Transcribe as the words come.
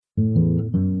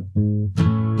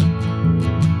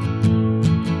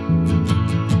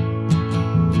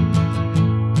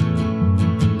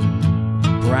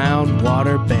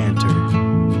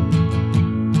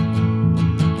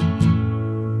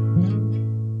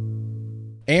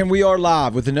And we are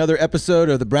live with another episode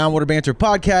of the Brownwater Banter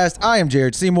podcast. I am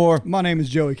Jared Seymour. My name is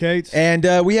Joey Cates.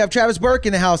 And we have Travis Burke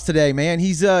in the house today, man.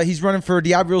 He's running for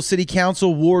D'Iberville City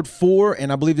Council, Ward 4,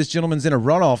 and I believe this gentleman's in a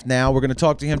runoff now. We're going to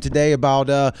talk to him today about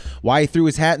why he threw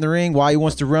his hat in the ring, why he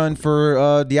wants to run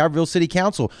for D'Iberville City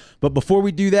Council. But before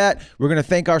we do that, we're going to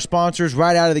thank our sponsors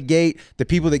right out of the gate, the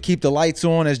people that keep the lights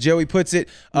on, as Joey puts it.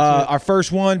 Our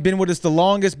first one, been with us the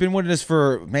longest, been with us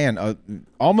for,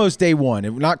 almost day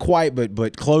one. Not quite,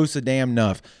 but close a damn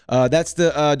enough. That's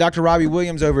the Dr. Robbie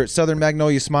Williams over at Southern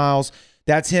Magnolia Smiles.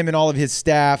 That's him and all of his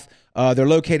staff. They're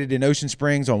located in Ocean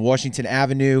Springs on Washington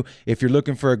Avenue. If you're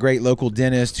looking for a great local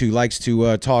dentist who likes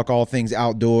to talk all things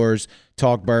outdoors,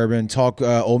 talk bourbon, talk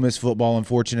Ole Miss football,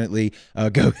 unfortunately,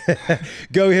 go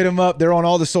hit them up. They're on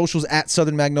all the socials at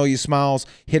Southern Magnolia Smiles.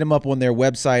 Hit them up on their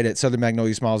website at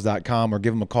southernmagnoliasmiles.com or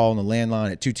give them a call on the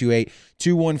landline at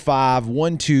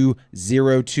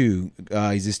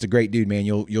 228-215-1202. He's just a great dude, man.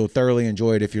 You'll thoroughly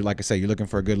enjoy it if you're, like I say, you're looking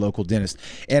for a good local dentist.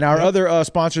 And our other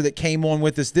sponsor that came on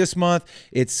with us this month,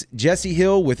 it's Jesse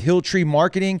Hill with Hill Tree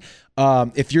Marketing.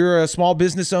 If you're a small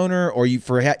business owner or you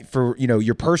for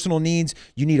your personal needs,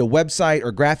 you need a website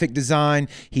or graphic design.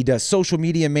 He does social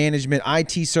media management,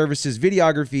 IT services,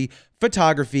 videography,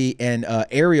 photography, and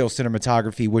aerial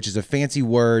cinematography, which is a fancy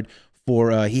word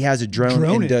for he has a drone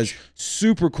and does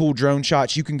super cool drone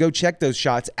shots. You can go check those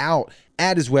shots out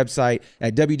at his website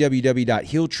at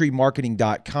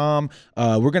www.hilltreemarketing.com.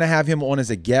 We're going to have him on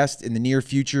as a guest in the near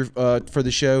future for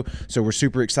the show, so we're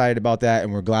super excited about that,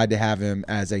 and we're glad to have him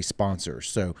as a sponsor.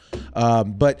 So,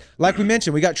 but like we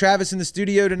mentioned, we got Travis in the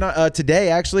studio today,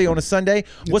 actually, on a Sunday.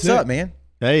 What's up, man?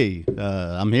 Hey,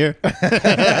 I'm here.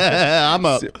 I'm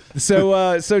up.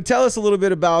 So tell us a little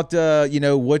bit about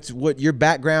what your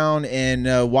background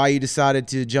and why you decided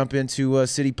to jump into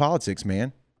city politics,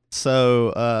 man.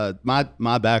 So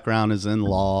my background is in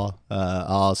law. I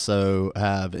also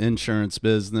have insurance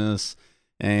business,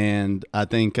 and I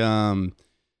think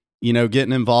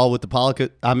getting involved with the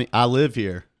politics. I mean, I live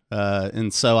here,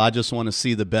 and so I just want to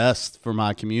see the best for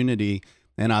my community.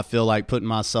 And I feel like putting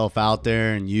myself out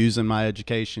there and using my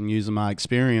education, using my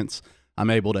experience, I'm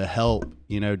able to help,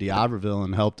 D'Iberville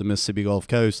and help the Mississippi Gulf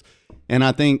Coast. And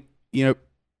I think,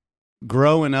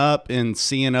 growing up and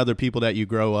seeing other people that you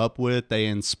grow up with, they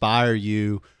inspire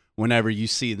you whenever you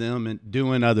see them and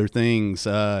doing other things.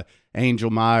 Angel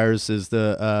Myers is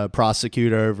the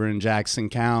prosecutor over in Jackson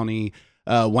County.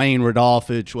 Wayne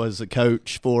Rodolphich was a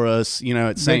coach for us,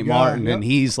 at St. Martin, and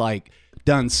he's like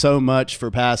done so much for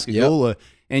Pascagoula. Yep.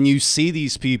 And you see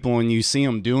these people and you see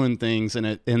them doing things, and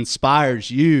it inspires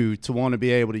you to want to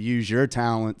be able to use your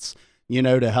talents,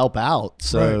 to help out.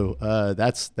 So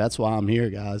that's why I'm here,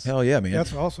 guys. Hell yeah, man.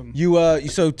 That's awesome.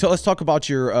 Let's talk about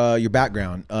your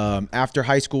background. After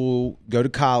high school, go to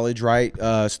college, right?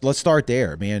 Let's start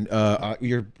there, man.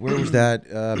 Where was that?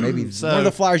 Maybe one of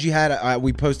the flyers you had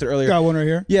we posted earlier. Got one right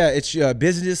here. Yeah, it's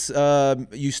business.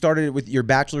 You started with your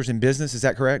bachelor's in business. Is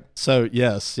that correct? So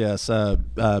yes.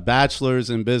 Bachelor's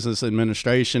in business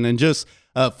administration, and just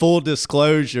full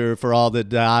disclosure for all the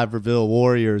D'Iberville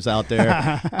Warriors out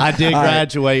there, I did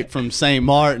graduate from St.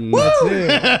 Martin.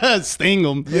 That's Sting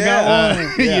them. Yeah.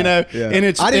 And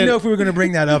it's. I didn't know if we were going to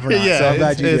bring that up or not, so I'm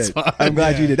glad you did. Fine. I'm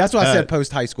glad you did. That's why I said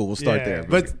post high school. We'll start there.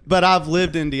 But I've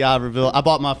lived in D'Iberville. I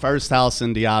bought my first house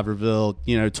in D'Iberville,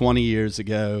 20 years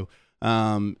ago.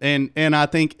 And I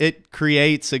think it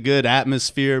creates a good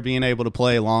atmosphere being able to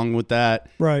play along with that.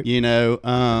 Right.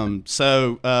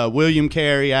 So William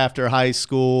Carey after high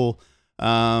school,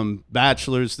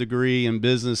 bachelor's degree in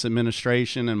business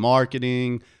administration and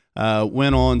marketing,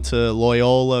 went on to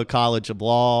Loyola College of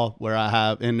Law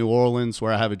in New Orleans,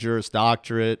 where I have a Juris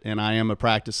Doctorate and I am a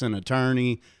practicing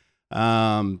attorney.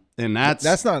 And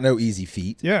that's not no easy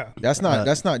feat. Yeah. That's not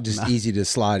just easy to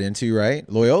slide into, right?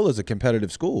 Loyola's a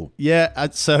competitive school. Yeah.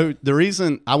 So the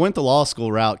reason I went the law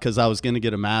school route, because I was going to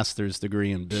get a master's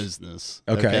degree in business.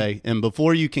 Okay. And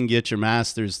before you can get your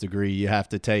master's degree, you have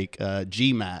to take a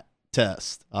GMAT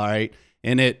test. All right.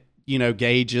 And it,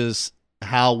 gauges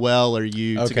how well are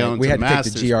you to go into we had a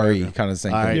master's to take the GRE program. kind of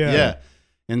thing. All right. Yeah.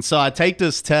 And so I take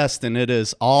this test, and it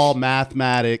is all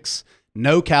mathematics,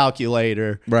 no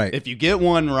calculator. Right. If you get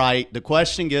one right, the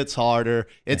question gets harder.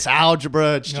 It's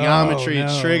algebra, it's geometry,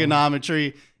 it's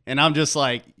trigonometry. And I'm just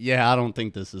like, I don't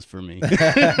think this is for me.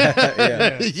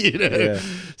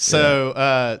 So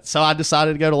I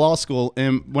decided to go to law school.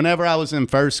 And whenever I was in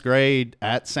first grade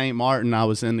at St. Martin, I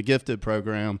was in the gifted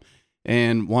program.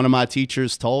 And one of my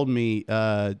teachers told me,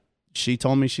 she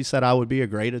said I would be a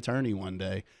great attorney one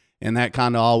day. And that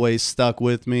kind of always stuck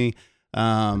with me.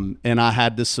 And I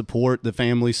had the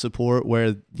family support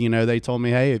where, they told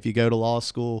me, hey, if you go to law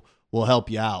school, we'll help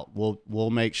you out. We'll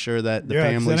make sure that the 'cause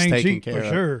family's it ain't taken cheap care for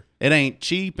of. sure. It ain't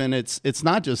cheap, and it's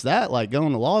not just that. Like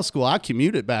going to law school, I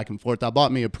commuted back and forth. I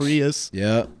bought me a Prius,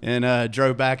 Yeah. and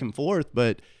drove back and forth.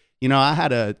 But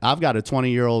I've got a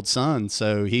 20-year-old son,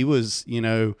 so he was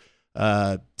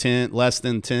 10, less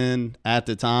than 10 at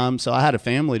the time. So I had a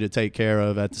family to take care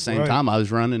of at the same Right. time. I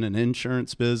was running an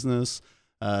insurance business.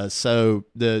 So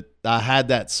I had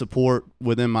that support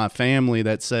within my family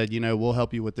that said, we'll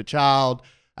help you with the child.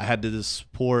 I had the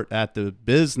support at the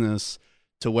business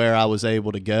to where I was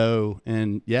able to go.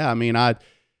 And yeah, I mean,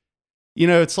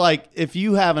 it's like if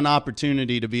you have an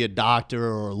opportunity to be a doctor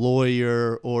or a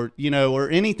lawyer or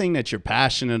anything that you're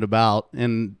passionate about,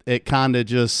 and it kind of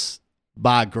just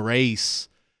by grace,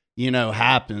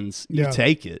 happens, you Yeah.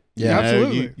 take it. Yeah.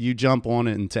 Absolutely. You jump on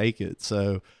it and take it.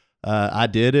 So I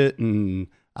did it, and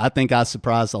I think I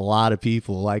surprised a lot of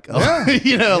people. Like, a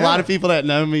lot of people that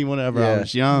know me whenever I Yeah.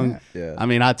 was young. Yeah. I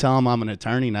mean, I tell them I'm an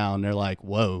attorney now, and they're like,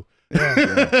 whoa.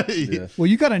 Yeah. Well,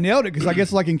 you kind of nailed it because I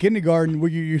guess like in kindergarten, where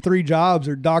your 3 jobs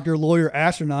are doctor, lawyer,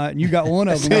 astronaut, and you got one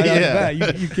of them right out the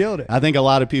bat. You killed it. I think a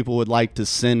lot of people would like to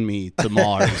send me to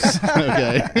Mars.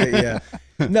 Okay. Yeah.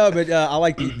 No, but I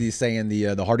like the saying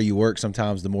the harder you work,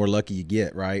 sometimes the more lucky you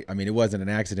get, right? I mean, it wasn't an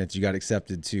accident you got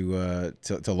accepted to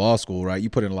law school, right? You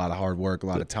put in a lot of hard work, a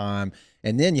lot of time,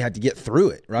 and then you had to get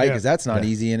through it, right? Yeah. Because that's not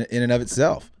easy in and of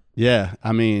itself. Yeah.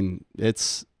 I mean,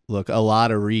 it's a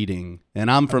lot of reading,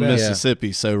 and I'm from bet.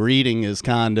 Mississippi, so reading is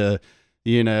kind of,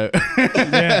 Yeah.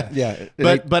 Yeah.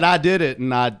 but I did it,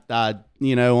 and I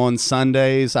on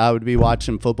Sundays I would be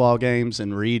watching football games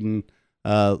and reading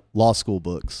law school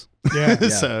books. Yeah.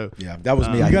 So yeah, that was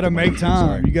me. You I got to hit the make button.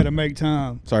 time. You got to make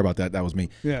time. Sorry about that. That was me.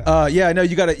 Yeah. Yeah. No,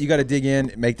 you gotta dig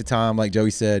in, make the time, like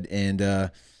Joey said, and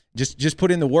just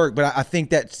put in the work. But I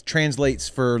think that translates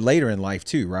for later in life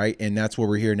too, right? And that's where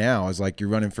we're here now. Is like you're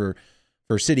running for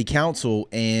city council,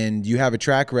 and you have a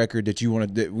track record that you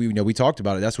want to. We talked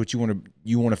about it. That's what you want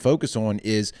to focus on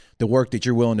is the work that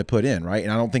you're willing to put in, right?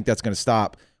 And I don't think that's going to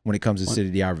stop when it comes to City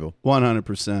of D'Iberville.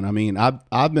 100%. I mean,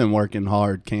 I've been working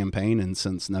hard campaigning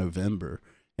since November,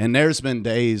 and there's been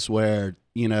days where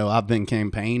I've been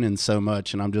campaigning so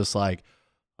much, and I'm just like,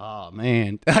 oh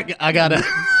man, I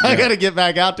gotta get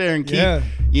back out there and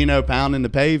keep pounding the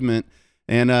pavement.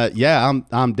 And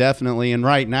I'm definitely. And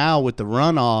right now with the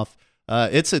runoff,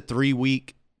 it's a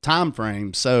 3-week time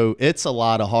frame, so it's a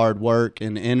lot of hard work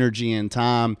and energy and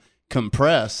time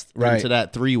compressed into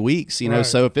that 3 weeks. Right.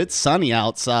 So if it's sunny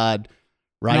outside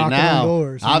Knocking now, on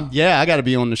doors, I got to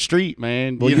be on the street,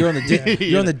 man. Well, you're on the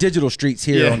you're on the digital streets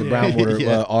here on the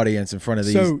Brownwater audience in front of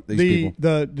these people.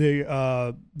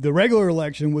 The regular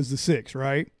election was the 6th,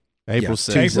 right? April 6th.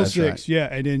 April that's 6th, right. yeah.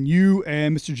 And then you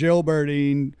and Mr.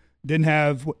 Jailbirding didn't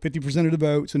have 50% of the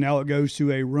vote, so now it goes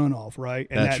to a runoff, right?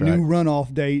 And That's that new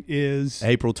runoff date is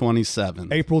April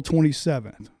 27th. April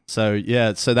 27th.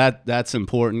 So that's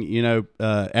important.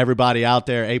 Everybody out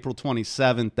there, April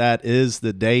 27th, that is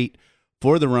the date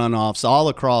for the runoffs all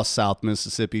across South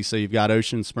Mississippi. So you've got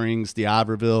Ocean Springs,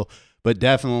 D'Iberville, but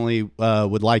definitely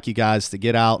would like you guys to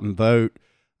get out and vote,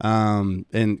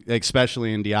 and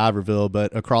especially in D'Iberville,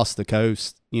 but across the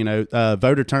coast.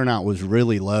 Voter turnout was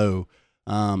really low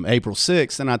April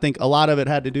 6th, and I think a lot of it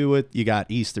had to do with you got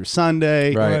Easter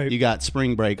Sunday, Right. you got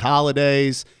spring break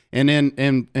holidays, and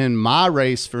in my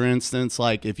race, for instance,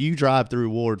 like if you drive through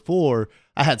Ward 4,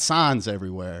 I had signs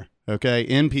everywhere, okay,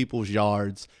 in people's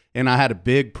yards, and I had a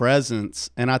big presence,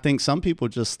 and I think some people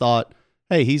just thought,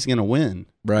 hey, he's going to win.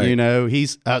 Right.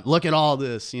 He's look at all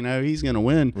this, he's going to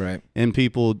win. Right. And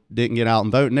people didn't get out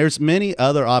and vote. And there's many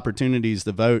other opportunities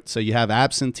to vote. So you have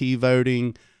absentee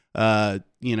voting,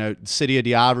 City of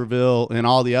D'Iberville and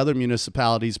all the other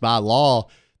municipalities by law,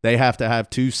 they have to have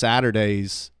 2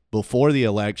 Saturdays before the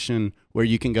election where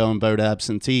you can go and vote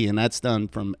absentee. And that's done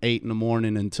from 8 in the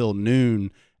morning until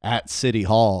noon at City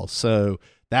Hall. So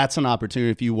that's an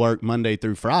opportunity. If you work Monday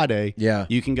through Friday,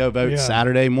 you can go vote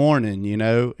Saturday morning,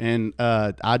 and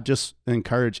I just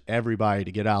encourage everybody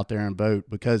to get out there and vote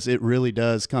because it really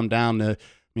does come down to,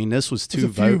 this was 2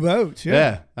 votes. Few votes,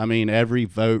 yeah. Every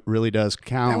vote really does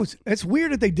count. It's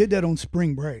weird that they did that on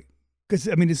spring break. Because,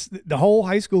 it's the whole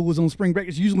high school was on spring break.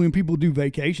 It's usually when people do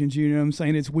vacations, you know what I'm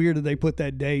saying? It's weird that they put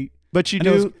that date. But you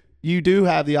do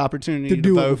have the opportunity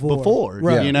to vote before,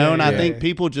 right. and I think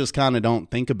people just kind of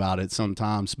don't think about it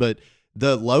sometimes. But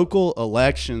the local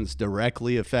elections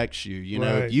directly affects you.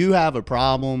 If you have a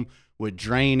problem with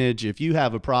drainage, if you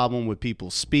have a problem with people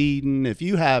speeding, if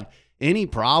you have any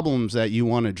problems that you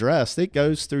want addressed, it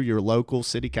goes through your local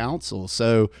city council.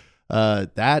 So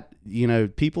that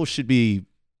people should be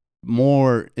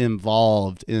more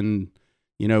involved in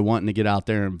wanting to get out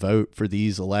there and vote for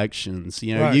these elections.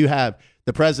 Right. You have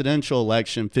the presidential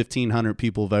election, 1,500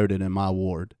 people voted in my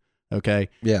ward. Okay.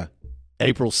 Yeah.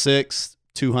 April 6th,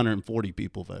 240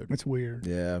 people voted. That's weird.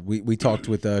 Yeah. We talked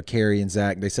with Carrie and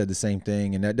Zach. They said the same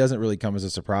thing. And that doesn't really come as a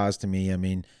surprise to me. I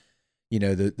mean,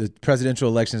 the presidential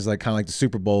election is like kind of like the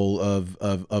Super Bowl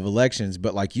of elections.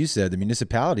 But like you said, the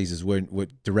municipalities is what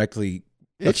directly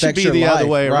It should affects be your the life. other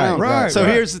way around. Right. So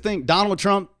here's the thing. Donald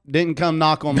Trump didn't come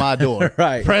knock on my door.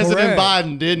 Right. President Correct.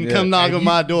 Biden didn't come knock on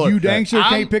my door. You dang sure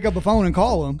I'm- can't pick up a phone and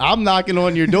call him. I'm knocking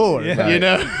on your door,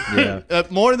 Yeah.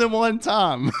 more than one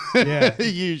time. Yeah.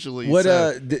 Usually. What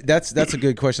So, that's a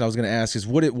good question I was going to ask is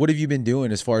what have you been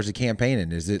doing as far as the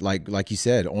campaigning? Is it like you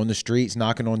said, on the streets,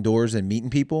 knocking on doors and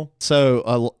meeting people? So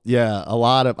a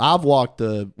lot of I've walked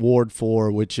the Ward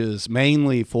 4, which is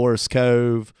mainly Forest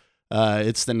Cove.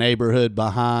 It's the neighborhood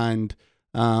behind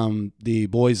the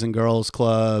Boys and Girls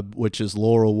Club, which is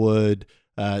Laurelwood.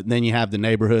 Then you have the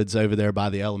neighborhoods over there by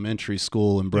the elementary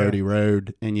school and Brody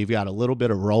Road, and you've got a little bit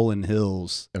of Rolling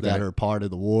Hills that are part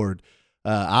of the ward.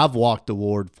 I've walked the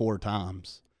ward 4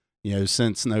 times,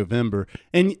 since November,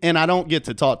 and I don't get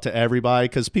to talk to everybody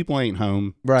because people ain't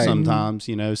home sometimes,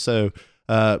 So,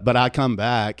 but I come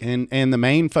back, and the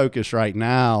main focus right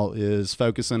now is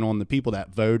focusing on the people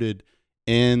that voted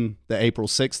in the April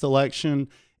 6th election.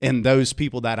 And those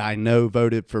people that I know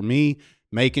voted for me,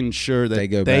 making sure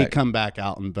that they come back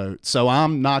out and vote. So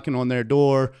I'm knocking on their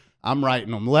door. I'm writing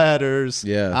them letters.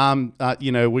 Yeah.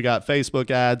 We got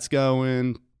Facebook ads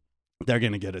going. They're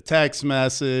going to get a text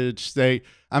message.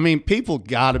 People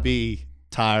got to be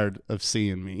tired of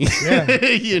seeing me.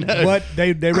 Yeah. But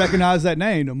they recognize that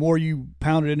name. The more you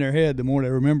pound it in their head, the more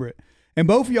they remember it. And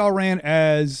both of y'all ran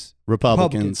as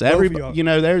Republicans. Both of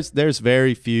y'all. There's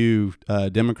very few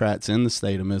Democrats in the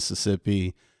state of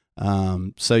Mississippi.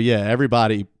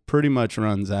 Everybody pretty much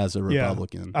runs as a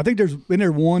Republican. I think there's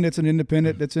one that's an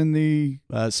independent that's in the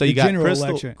so you got general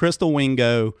election. Crystal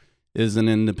Wingo is an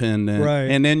independent, right?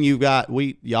 And then you've got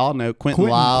y'all know Quentin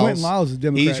Lyles. Quentin Lyles is a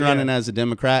Democrat. He's running as a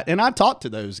Democrat, and I talk to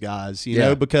those guys,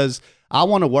 because I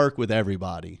want to work with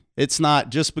everybody. It's not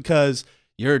just because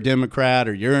you're a Democrat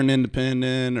or you're an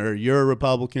independent or you're a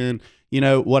Republican.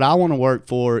 What I want to work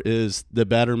for is the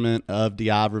betterment of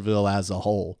D'Iberville as a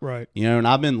whole. Right. And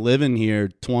I've been living here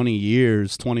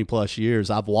 20 plus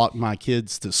years. I've walked my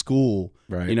kids to school,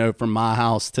 right. From my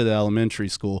house to the elementary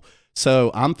school. So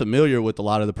I'm familiar with a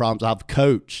lot of the problems. I've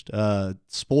coached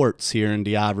sports here in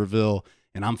D'Iberville,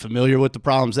 and I'm familiar with the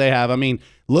problems they have. I mean,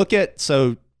 look at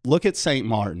St.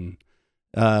 Martin.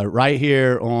 Right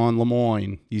here on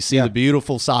Lemoyne, you see the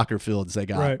beautiful soccer fields they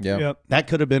got. Right. Yep. That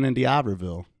could have been in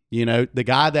D'Iberville. The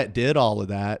guy that did all of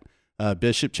that,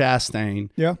 Bishop Chastain,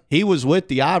 he was with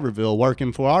D'Iberville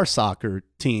working for our soccer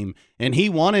team, and he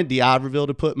wanted D'Iberville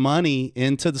to put money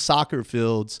into the soccer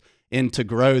fields and to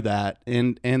grow that,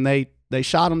 and they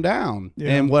shot him down.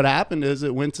 Yeah. And what happened is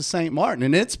it went to St. Martin,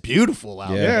 and it's beautiful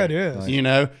out there. Yeah, it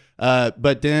is.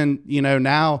 But then,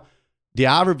 now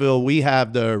D'Iberville, we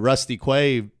have the Rusty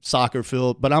Quave soccer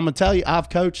field, but I'm going to tell you, I've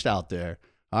coached out there.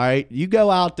 All right. You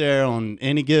go out there on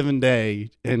any given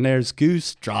day and there's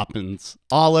goose droppings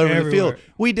all over the field.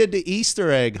 We did the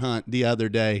Easter egg hunt the other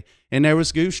day and there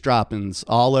was goose droppings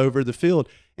all over the field.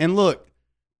 And look,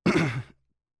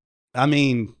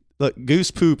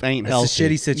 goose poop ain't healthy. It's a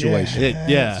shitty situation.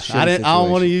 I don't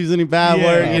want to use any bad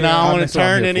words. I don't want to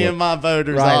turn any of my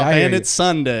voters off. And it's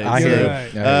Sunday. I hear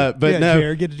you. But no,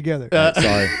 Jared, get it together.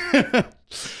 Sorry.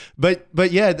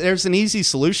 But yeah, there's an easy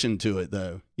solution to it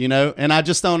though, and I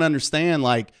just don't understand.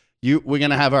 Like we're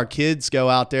going to have our kids go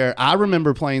out there. I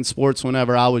remember playing sports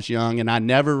whenever I was young, and I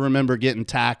never remember getting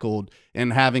tackled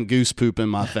and having goose poop in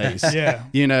my face.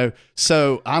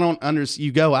 So I don't understand.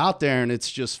 You go out there and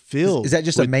it's just filled. Is that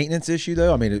just a maintenance issue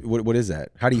though? I mean, what is that?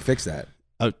 How do you fix that?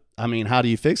 How do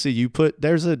you fix it? You put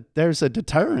there's a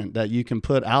deterrent that you can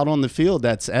put out on the field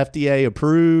that's FDA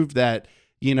approved, that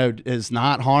is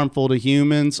not harmful to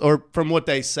humans, or from what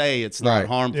they say, it's not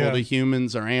harmful to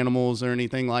humans or animals or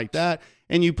anything like that.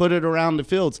 And you put it around the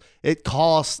fields. It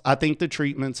costs, I think the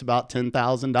treatment's about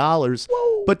 $10,000,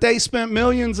 but they spent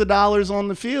millions of dollars on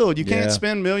the field. You can't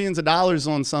spend millions of dollars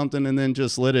on something and then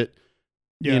just let it,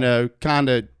 kind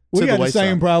of. We got the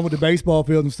same problem with the baseball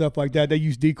field and stuff like that. They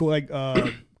use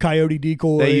coyote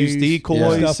decoys. They use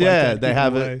decoys. Stuff like that they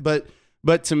have it.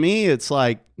 But to me, it's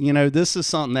like, this is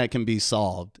something that can be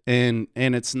solved, and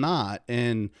it's not.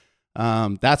 And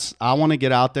I want to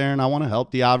get out there and I want to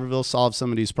help D'Iberville solve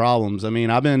some of these problems. I mean,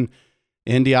 I've been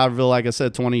in D'Iberville, like I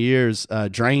said, 20 years.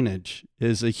 Drainage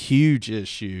is a huge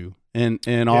issue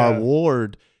in our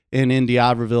ward and in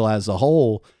D'Iberville as a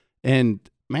whole. And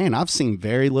man, I've seen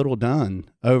very little done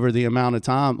over the amount of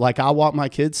time. Like, I walk my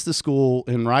kids to school,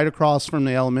 and right across from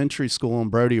the elementary school on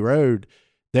Brody Road,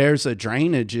 there's a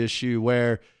drainage issue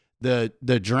where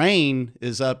the drain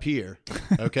is up here,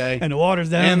 okay? And the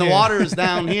water's down and the here. water is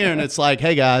down here, and it's like,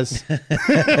 hey guys,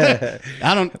 I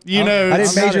didn't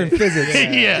major in physics,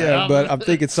 Yeah. but I'm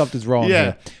thinking something's wrong.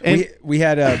 Yeah. Here. We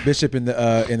had Bishop in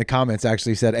the comments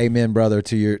actually said, "Amen, brother,"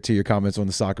 to your comments on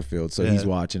the soccer field. So he's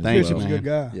watching. Thanks, as well. Bishop's a good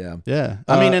guy. Yeah, Yeah.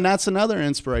 I mean, and that's another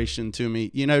inspiration to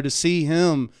me, to see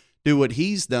him do what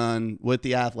he's done with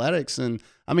the athletics. And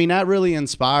I mean, that really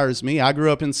inspires me. I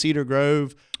grew up in Cedar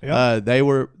Grove. Yep. They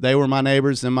were my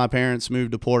neighbors. Then my parents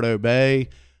moved to Porto Bay,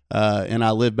 and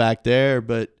I lived back there.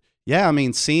 But yeah, I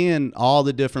mean, seeing all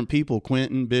the different people,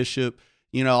 Quentin, Bishop,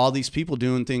 all these people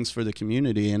doing things for the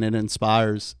community, and it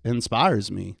inspires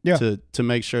me to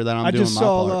make sure that I'm doing just my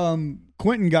saw part.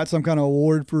 Quentin got some kind of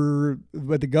award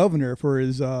with the governor for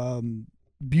his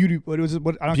beauty. What was it?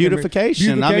 What I don't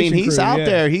Beautification. I mean, he's crew, out yeah.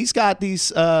 there. He's got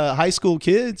these high school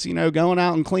kids, going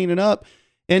out and cleaning up.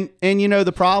 And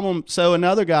the problem. So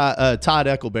another guy, Todd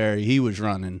Eckleberry, he was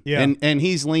running. Yeah. And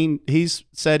he's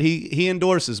said he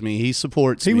endorses me. He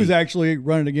supports me. He was actually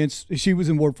running against. She was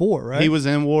in Ward 4, right? He was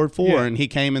in Ward 4, Yeah. and he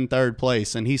came in 3rd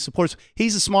place. And he supports.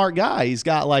 He's a smart guy. He's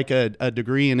got like a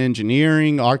degree in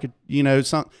engineering,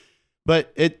 something.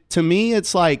 But to me,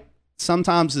 it's like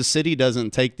sometimes the city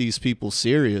doesn't take these people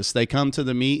serious. They come to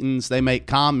the meetings, they make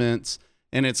comments,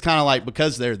 and it's kind of like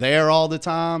because they're there all the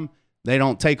time, they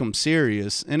don't take them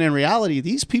serious. And in reality,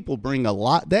 these people bring a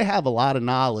lot. They have a lot of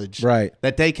knowledge Right.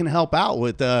 that they can help out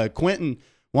with. Quentin,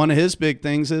 one of his big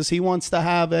things is he wants to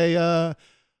have a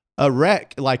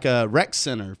rec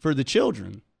center for the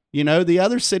children. The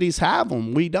other cities have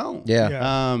them. We don't.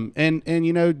 Yeah. And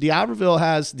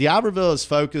D'Iberville is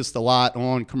focused a lot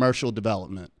on commercial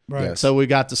development. Right. Yes. So we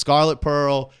got the Scarlet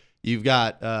Pearl, you've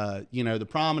got the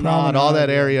Promenade, all that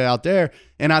area out there.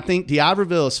 And I think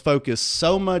D'Iberville is focused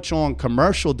so much on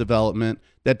commercial development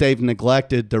that they've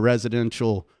neglected the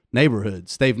residential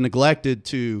neighborhoods. They've neglected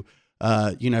to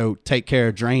take care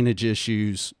of drainage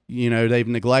issues. They've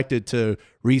neglected to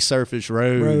resurface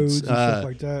roads and stuff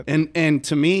like that. And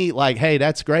to me, like, hey,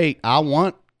 that's great. I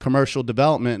want commercial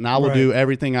development, and I will do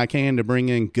everything I can to bring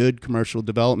in good commercial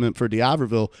development for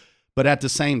D'Iberville. But at the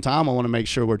same time, I want to make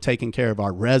sure we're taking care of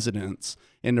our residents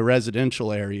in the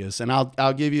residential areas. And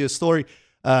I'll give you a story.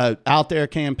 Out there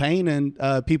campaigning,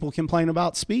 people complain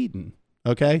about speeding,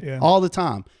 all the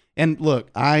time. And look,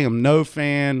 I am no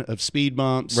fan of speed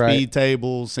bumps, speed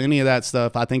tables, any of that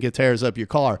stuff. I think it tears up your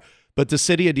car. But the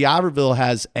city of D'Iberville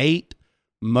has 8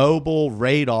 mobile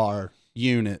radar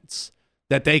units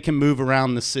that they can move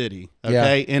around the city,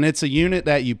 okay? Yeah. And it's a unit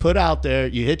that you put out there,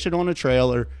 you hitch it on a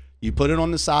trailer, you put it on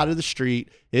the side of the street.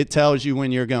 It tells you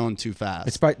when you're going too fast.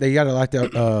 It's they got it like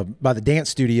that by the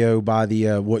dance studio by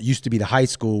the what used to be the high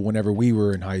school whenever we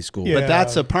were in high school. Yeah. But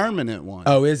that's a permanent one.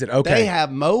 Oh, is it? Okay. They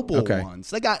have mobile ones.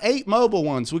 They got 8 mobile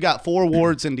ones. We got 4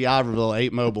 wards in D'Iberville,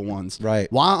 8 mobile ones.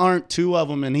 Right. Why aren't 2 of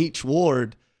them in each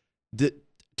ward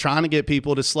trying to get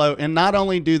people to slow? And not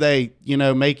only do they,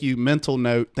 make you mental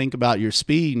note, think about your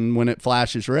speed and when it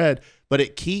flashes red, but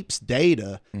it keeps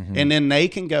data. Mm-hmm. And then they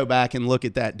can go back and look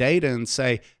at that data and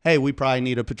say, hey, we probably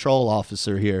need a patrol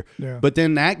officer here. Yeah. But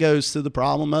then that goes to the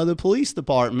problem of the police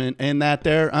department and that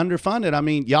they're underfunded. I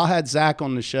mean, y'all had Zach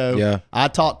on the show. Yeah. I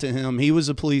talked to him. He was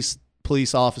a police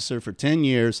officer for 10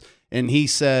 years, and he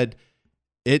said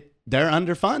they're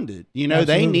underfunded.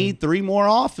 They need 3 more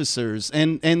officers,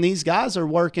 and these guys are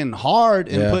working hard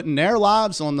and putting their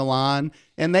lives on the line,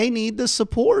 and they need the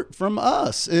support from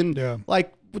us. And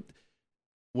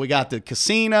we got the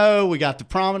casino, we got the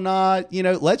promenade,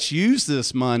 let's use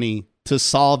this money to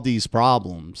solve these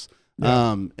problems.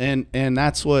 Yeah. And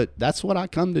that's what I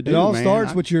come to do. It all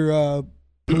starts with your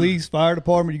police, fire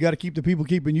department. You got to keep the people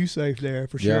keeping you safe there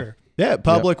for sure. Yeah,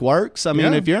 public works. I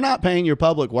mean, if you're not paying your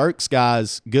public works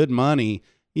guys good money,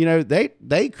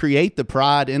 they create the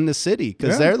pride in the city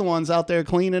because they're the ones out there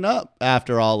cleaning up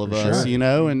after all of us,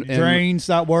 and drains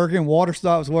stop working, water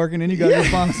stops working, and you got to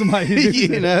find somebody to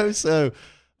do that. So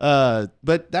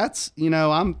but that's,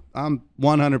 I'm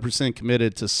 100%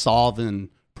 committed to solving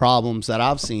problems that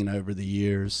I've seen over the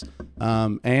years,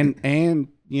 and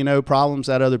problems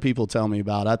that other people tell me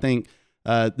about. I think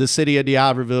the city of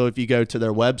D'Iberville, if you go to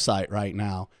their website right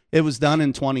now, it was done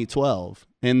in 2012,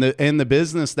 and the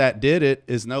business that did it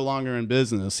is no longer in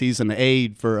business. He's an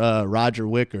aide for Roger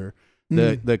Wicker,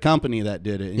 the company that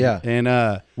did it. Yeah,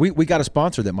 and we got a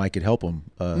sponsor that might could help him.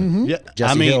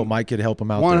 Jesse Hill might could help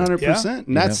him out. 100%.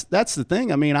 And that's the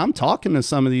thing. I mean, I'm talking to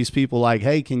some of these people like,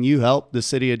 hey, can you help the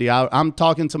city of D'Iberville? I'm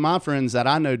talking to my friends that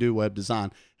I know do web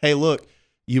design. Hey, look,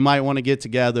 you might want to get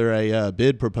together a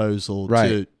bid proposal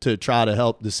Right. to try to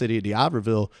help the city of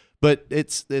D'Iberville. But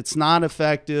it's not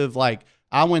effective. Like,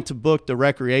 I went to book the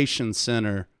recreation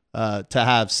center to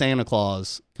have Santa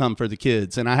Claus come for the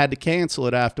kids, and I had to cancel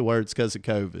it afterwards because of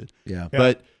COVID. Yeah.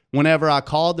 But whenever I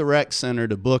called the rec center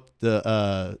to book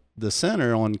the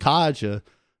center on Kaja,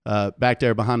 back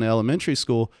there behind the elementary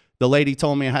school, the lady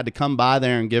told me I had to come by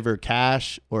there and give her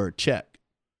cash or a check.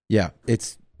 Yeah.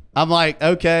 I'm like,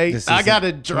 okay, This I is got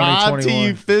to drive to 2021.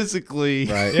 you physically,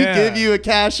 Right. Yeah. give you a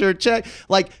cash or a check.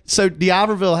 Like, so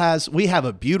D'Iberville we have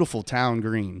a beautiful town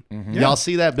green. Y'all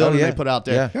see that building yeah. they put out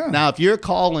there? Yeah. Yeah. Now, if you're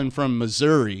calling from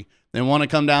Missouri and want to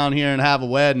come down here and have a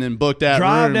wedding and book that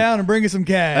Drive room, down and bring us some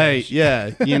cash.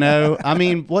 hey, yeah, I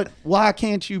mean, why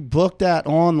can't you book that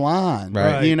online?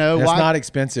 Right. You know, It's why not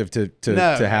expensive to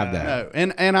have that.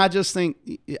 no. And I just think,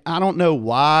 I don't know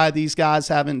why these guys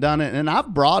haven't done it. And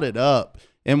I've brought it up.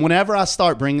 And whenever I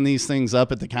start bringing these things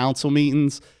up at the council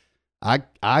meetings, I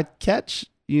catch,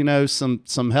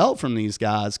 some help from these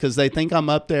guys because they think I'm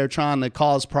up there trying to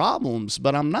cause problems,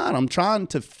 but I'm not. I'm trying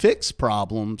to fix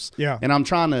problems. Yeah. And I'm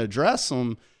trying to address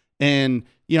them. And,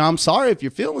 I'm sorry if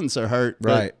your feelings are hurt, but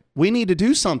Right. we need to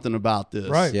do something about this.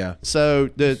 Right. Yeah. So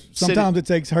Sometimes it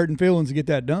takes hurting feelings to get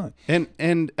that done.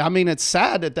 and I mean, it's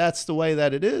sad that that's the way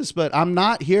that it is, but I'm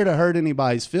not here to hurt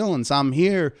anybody's feelings. I'm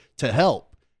here to help.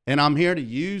 And I'm here to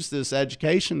use this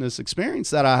education, this experience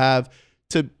that I have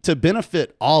to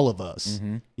benefit all of us,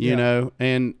 you know,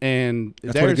 and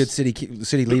That's what a good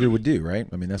city leader would do, right?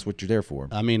 I mean, that's what you're there for.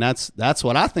 I mean, that's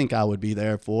what I think I would be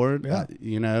there for. Yeah.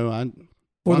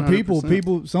 For For the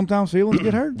people sometimes feelings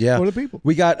get hurt. Yeah. For the people.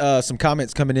 We got some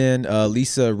comments coming in.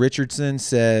 Lisa Richardson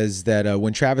says that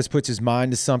when Travis puts his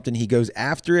mind to something, he goes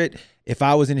after it. If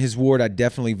I was in his ward, I'd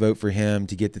definitely vote for him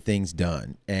to get the things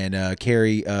done. And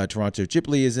Carrie Toronto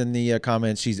Chipley is in the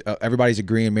comments. She's everybody's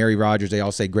agreeing. Mary Rogers, they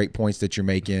all say great points that you're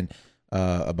making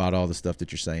about all the stuff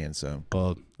that you're saying. So,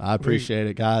 Well, I appreciate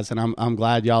it, guys, and I'm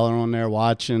glad y'all are on there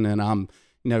watching, and I'm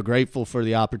grateful for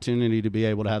the opportunity to be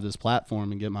able to have this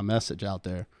platform and get my message out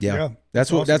there. yeah, Yeah,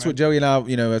 that's awesome, what man. Joey and I,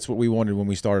 that's what we wanted when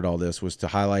we started all this, was to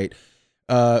highlight.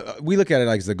 We look at it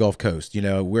like it's the Gulf Coast,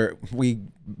 where we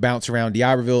bounce around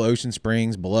D'Iberville, Ocean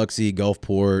Springs, Biloxi,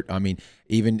 Gulfport. I mean,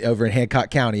 even over in Hancock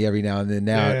County every now and then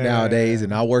nowadays.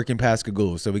 And I work in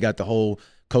Pascagoula, so we got the whole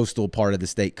coastal part of the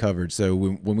state covered. So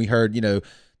when we heard,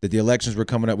 that the elections were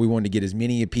coming up, we wanted to get as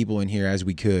many people in here as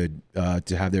we could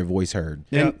to have their voice heard.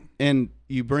 And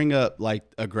you bring up like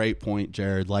a great point,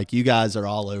 Jared. Like, you guys are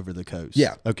all over the coast.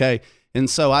 Yeah. Okay. And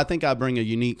so I think I bring a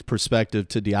unique perspective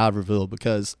to D'Iberville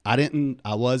because I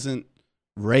wasn't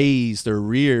raised or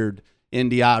reared in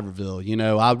D'Iberville.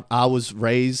 I was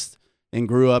raised and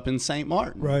grew up in St.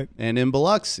 Martin, Right. and in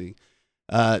Biloxi.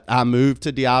 I moved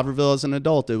to D'Iberville as an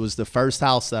adult. It was the first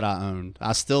house that I owned.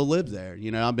 I still live there.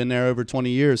 I've been there over 20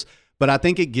 years. But I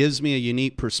think it gives me a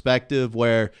unique perspective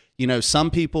where, some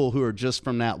people who are just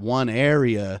from that one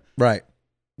area, Right.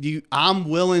 I'm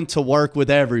willing to work with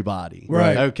everybody.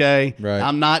 Right. Okay. Right.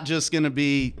 I'm not just going to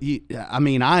be,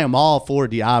 I am all for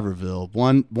D'Iberville.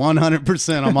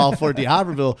 100% I'm all for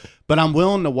D'Iberville, but I'm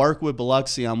willing to work with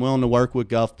Biloxi. I'm willing to work with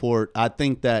Gulfport. I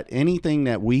think that anything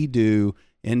that we do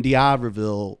in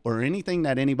D'Iberville or anything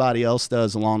that anybody else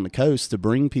does along the coast to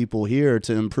bring people here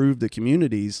to improve the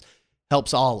communities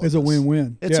helps all of us. It's a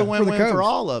win-win. It's a Yeah, win-win the for coast.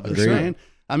 all of us, Agreed. man.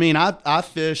 I mean, I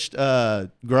fished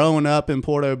growing up in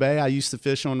Porto Bay. I used to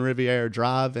fish on Riviera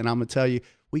Drive, and I'm gonna tell you,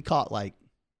 we caught like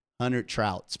 100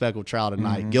 trout, speckled trout a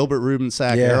night. Gilbert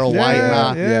Rubensack, Yeah. Errol White, and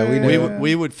I. Yeah, we know.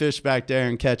 We would fish back there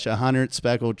and catch 100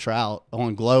 speckled trout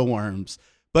on glowworms.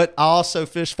 But I also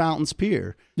fished Fountains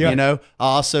Pier. Yeah. I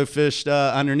also fished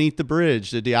underneath the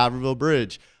bridge, the D'Iberville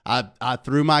Bridge. I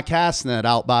threw my cast net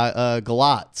out by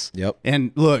Galatz. Yep.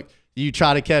 And look, you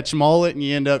try to catch mullet, and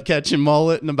you end up catching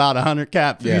mullet and about 100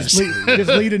 catfish. Yeah. Just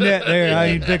lead a net there. I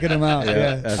ain't picking them out. Yeah,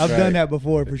 Yeah, that's I've right. done that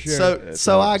before for sure.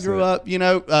 So I grew up,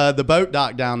 the boat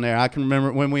dock down there. I can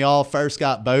remember when we all first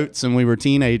got boats and we were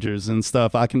teenagers and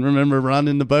stuff. I can remember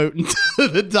running the boat into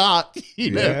the dock,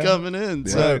 Yeah. coming in.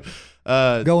 So,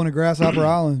 Going to Grasshopper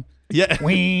Island. yeah.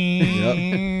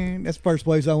 Wing. That's the first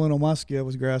place I went on my skiff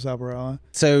was Grasshopper Island.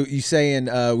 So you saying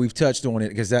we've touched on it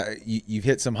because you've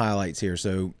hit some highlights here.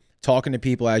 So talking to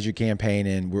people as you're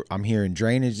campaigning, I'm hearing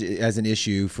drainage as an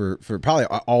issue for probably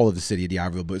all of the city of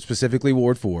D'Iberville, but specifically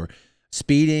Ward 4.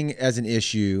 Speeding as an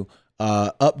issue.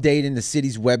 Updating the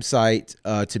city's website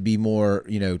to be more,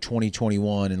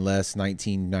 2021 and less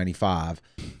 1995,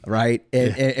 right?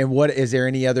 And what is there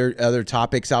any other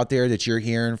topics out there that you're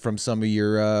hearing from some of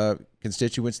your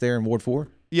constituents there in Ward 4?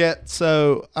 Yeah.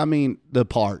 So, I mean, the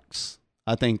parks.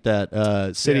 I think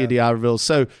that city of Yeah. D'Iberville.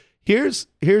 So, here's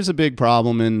a big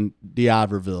problem in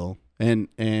D'Iberville, and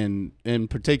in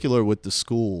particular with the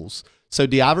schools. So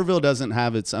D'Iberville doesn't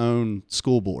have its own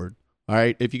school board. All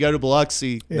right. If you go to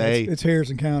Biloxi, it's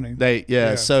Harrison County.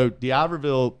 So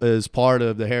D'Iberville is part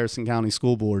of the Harrison County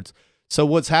School Boards. So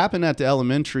what's happened at the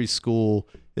elementary school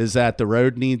is that the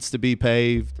road needs to be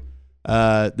paved.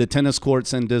 The tennis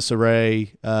court's in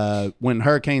disarray. When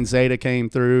Hurricane Zeta came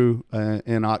through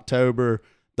in October,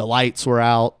 the lights were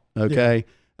out. Okay.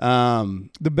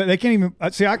 They can't even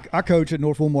see. I coach at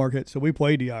North Market, so we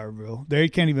play D'Iberville. They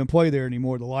can't even play there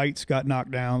anymore. The lights got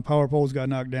knocked down. Power poles got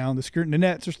knocked down. The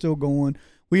nets are still going.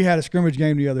 We had a scrimmage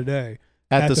game the other day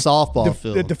at the softball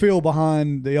field, at the field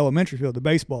behind the elementary field, the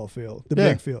baseball field, the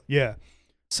big field. Yeah.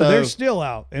 So they're still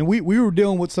out, and we were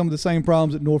dealing with some of the same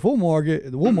problems at North Market,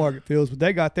 at the Wool Market fields, but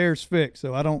they got theirs fixed.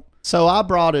 So I don't. So I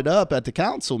brought it up at the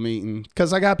council meeting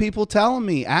because I got people telling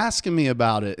me, asking me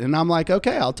about it, and I'm like,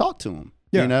 okay, I'll talk to them.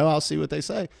 Yeah. I'll see what they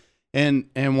say. And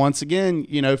once again,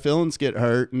 feelings get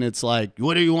hurt, and it's like,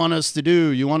 what do you want us to do?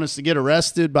 You want us to get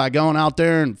arrested by going out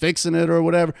there and fixing it or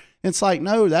whatever? It's like,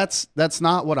 no, that's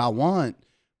not what I want.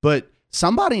 But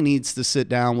somebody needs to sit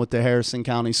down with the Harrison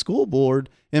County School Board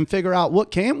and figure out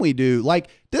what can we do. Like,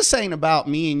 this ain't about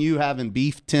me and you having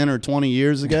beef 10 or 20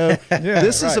 years ago.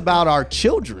 This is about our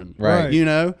children, right?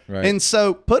 Right. And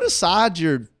so put aside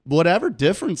your whatever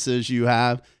differences you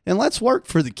have, and let's work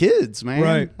for the kids, man.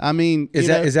 Right. I mean,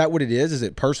 is that what it is? Is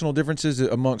it personal differences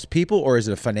amongst people, or is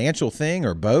it a financial thing,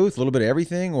 or both? A little bit of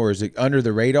everything, or is it under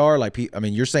the radar? Like, I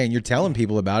mean, you're saying you're telling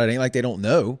people about it. It ain't like they don't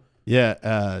know.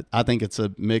 Yeah, I think it's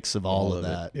a mix of all of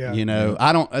that. Yeah.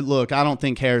 I don't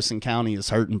think Harrison County is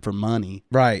hurting for money.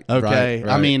 Right. Okay.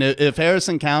 Right. I mean, if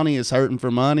Harrison County is hurting for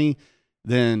money,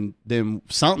 then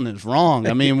something is wrong.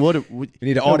 I mean, you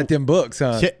need to audit them books,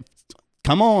 huh?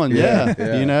 Come on, yeah.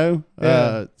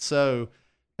 Yeah. So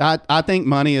I think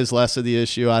money is less of the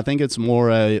issue. I think it's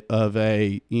more of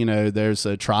a there's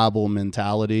a tribal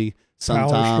mentality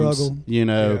sometimes,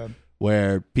 struggle.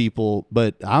 Where people.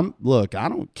 But I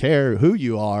don't care who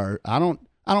you are. I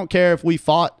don't care if we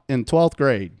fought in 12th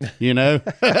grade. It's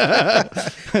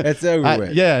over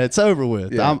with. It's over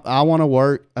with. Yeah. I want to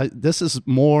work. This is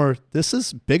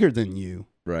bigger than you.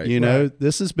 Right.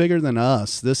 This is bigger than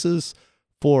us. This is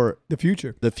for the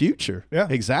future. Yeah,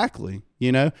 exactly.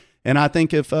 And I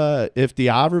think if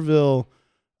D'Iberville,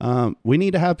 we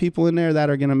need to have people in there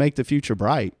that are going to make the future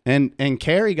bright. And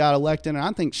Carrie got elected, and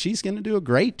I think she's going to do a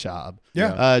great job.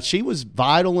 Yeah. She was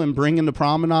vital in bringing the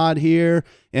promenade here,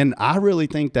 and I really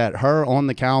think that her on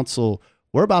the council,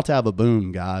 we're about to have a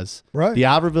boom, guys. Right.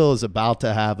 D'Iberville is about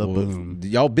to have a boom.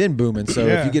 Y'all been booming, so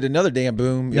if you get another damn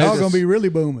boom, y'all going to be really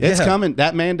booming. It's coming.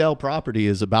 That Mandel property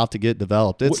is about to get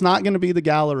developed. It's not going to be the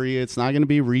gallery. It's not going to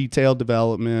be retail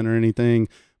development or anything,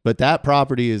 but that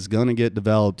property is going to get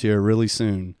developed here really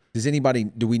soon.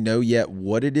 Do we know yet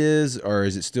what it is, or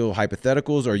is it still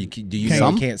hypotheticals, or you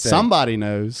can't say? Somebody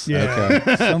knows. Yeah.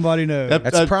 Okay. Somebody knows.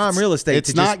 That's prime real estate.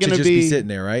 It's not going to be sitting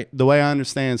there, right? The way I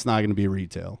understand, it's not going to be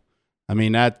retail. I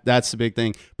mean, that's the big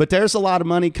thing. But there's a lot of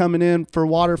money coming in for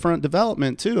waterfront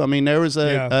development too. I mean, there was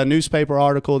a newspaper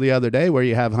article the other day where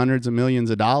you have hundreds of millions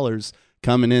of dollars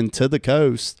coming into the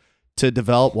coast to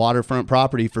develop waterfront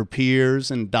property for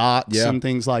piers and docks and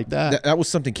things like that. That was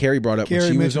something Carrie brought up when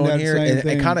she was on here,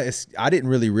 and kind of I didn't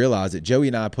really realize it. Joey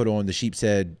and I put on the Sheep's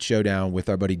Head Showdown with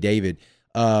our buddy David.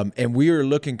 And we are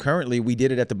looking currently, we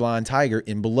did it at the Blind Tiger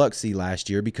in Biloxi last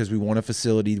year because we want a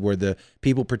facility where the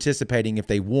people participating, if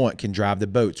they want, can drive the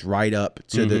boats right up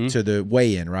to the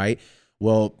weigh-in, right?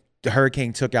 Well, the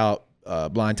hurricane took out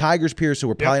Blind Tigers Pier, so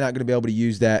we're probably not going to be able to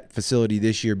use that facility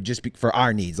this year just for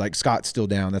our needs. Like, Scott's still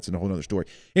down. That's a whole other story.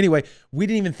 Anyway, we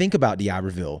didn't even think about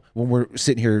D'Iberville when we're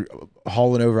sitting here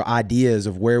hauling over ideas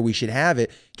of where we should have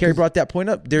it. Carrie brought that point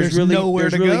up. There's really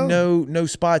no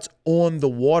spots on the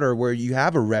water where you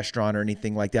have a restaurant or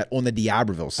anything like that on the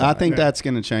D'Iberville side. I think that's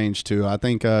going to change too. I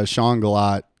think Sean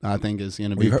Gallot, is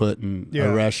going to be putting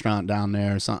a restaurant down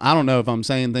there or something. I don't know if I'm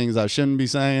saying things I shouldn't be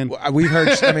saying. Well, we've heard.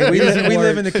 I mean, we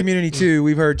live in the community too.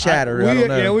 We've heard chatter. I don't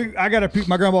know. Yeah,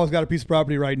 my grandpa's got a piece of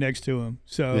property right next to him,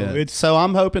 so So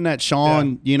I'm hoping that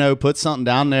Sean, puts something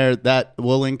down there that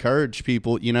will encourage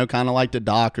people, kind of like the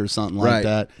dock or something like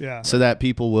that. Yeah. So that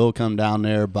people will come down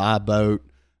there, buy a boat.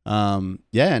 And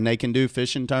they can do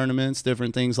fishing tournaments,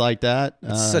 different things like that.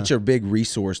 It's such a big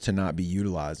resource to not be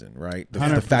utilizing, right?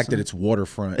 The fact that it's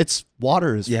waterfront. It's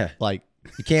water is like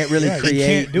you can't really create. You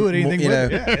can't do anything with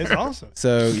it. Yeah, it's awesome.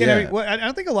 So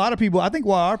I think a lot of people. I think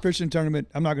while our fishing tournament,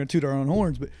 I'm not going to toot our own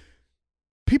horns, but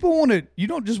people want to. You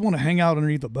don't just want to hang out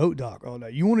underneath the boat dock all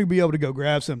day. You want to be able to go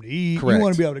grab something to eat. Correct. You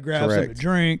want to be able to grab something to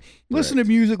drink. Listen to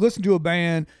music. Listen to a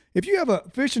band. If you have a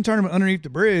fishing tournament underneath the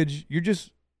bridge, you're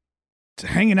just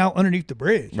hanging out underneath the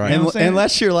bridge. Right. You know what I'm saying?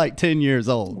 Unless you're like 10 years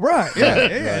old. Right.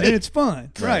 Yeah. And it's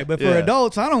fun. Right. But for Yeah.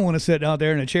 adults, I don't want to sit out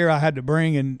there in a chair I had to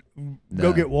bring and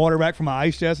go get water back from my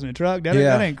ice chest in the truck. That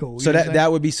ain't cool. So You know what I'm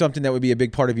that would be something that would be a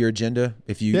big part of your agenda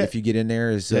if you get in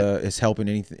there is helping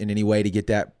in any way to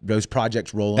get those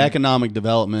projects rolling. Economic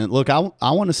development. Look, I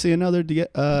want to see another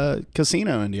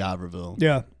casino in D'Iberville.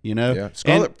 Yeah. You know, Yeah.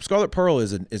 Scarlet Pearl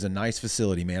is a nice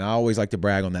facility, man. I always like to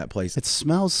brag on that place. it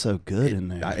smells so good in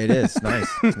there. It is nice.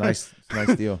 It's nice. It's a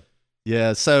nice deal.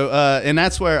 Yeah, so and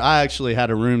that's where I actually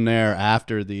had a room there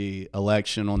after the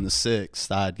election on the 6th.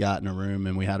 I had gotten a room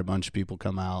and we had a bunch of people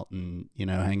come out and,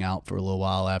 hang out for a little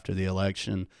while after the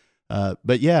election.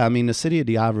 But yeah, I mean, the city of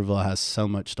D'Iberville has so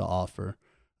much to offer.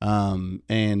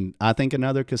 And I think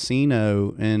another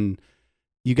casino, and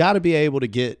you got to be able to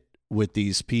get with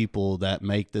these people that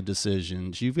make the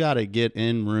decisions. You've got to get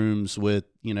in rooms with,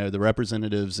 the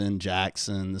representatives in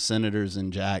Jackson, the senators in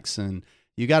Jackson.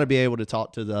 You got to be able to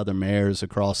talk to the other mayors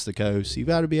across the coast. You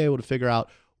got to be able to figure out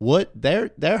what they're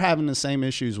having the same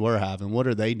issues we're having. What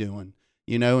are they doing?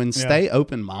 And stay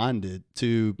open-minded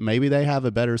to maybe they have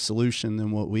a better solution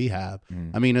than what we have.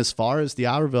 I mean, as far as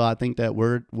D'Iberville, I think that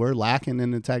we're lacking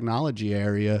in the technology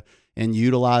area and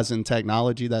utilizing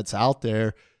technology that's out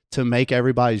there to make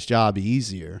everybody's job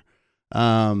easier.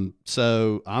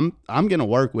 So I'm going to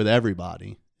work with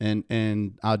everybody.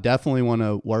 And I definitely want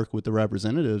to work with the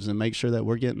representatives and make sure that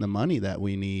we're getting the money that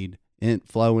we need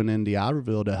flowing in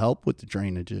D'Iberville to help with the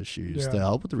drainage issues, to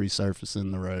help with the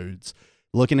resurfacing the roads,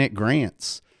 looking at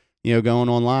grants, going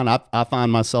online. I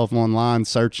find myself online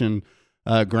searching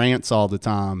grants all the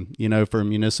time, for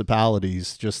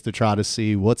municipalities just to try to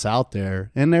see what's out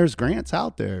there. And there's grants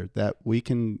out there that we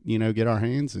can, get our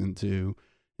hands into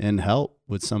and help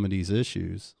with some of these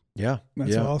issues. Yeah,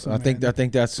 that's awesome. I think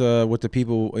that's what the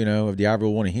people of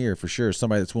D'Iberville want to hear for sure.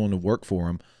 Somebody that's willing to work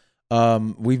for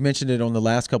them. We've mentioned it on the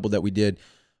last couple that we did.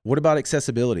 What about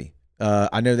accessibility?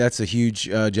 I know that's a huge.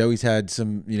 Joey's had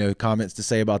some comments to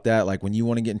say about that. Like when you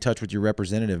want to get in touch with your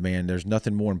representative, man, there's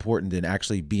nothing more important than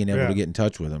actually being able to get in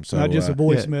touch with them. So not just a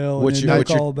voicemail. What's your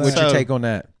take on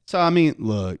that? So I mean,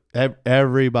 look,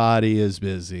 everybody is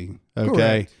busy.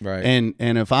 Okay. Correct. Right. And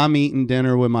if I'm eating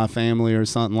dinner with my family or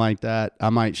something like that, I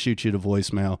might shoot you the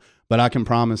voicemail, but I can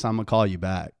promise I'm gonna call you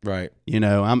back. Right.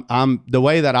 I'm the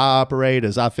way that I operate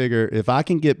is I figure if I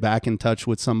can get back in touch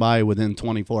with somebody within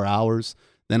 24 hours,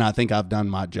 then I think I've done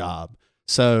my job.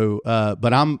 So,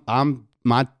 but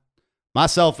my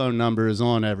cell phone number is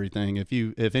on everything.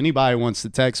 If anybody wants to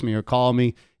text me or call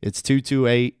me, it's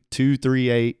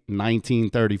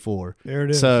 228-238-1934. There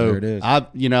it is. So there it is. I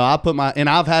put and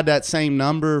I've had that same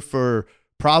number for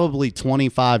probably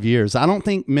 25 years. I don't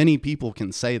think many people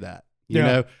can say that. You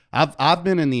know, I've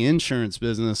been in the insurance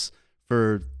business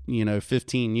for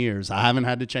 15 years. I haven't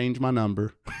had to change my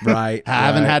number. Right. I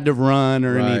haven't had to run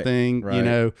or anything.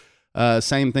 Right.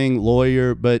 Same thing,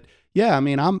 lawyer. But yeah, I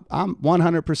mean, I'm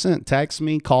 100%. Text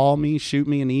me, call me, shoot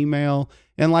me an email.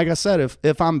 And like I said,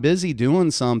 if I'm busy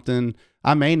doing something,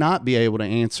 I may not be able to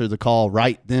answer the call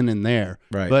right then and there.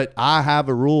 Right. But I have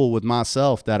a rule with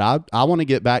myself that I want to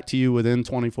get back to you within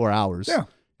 24 hours. Yeah.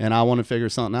 And I want to figure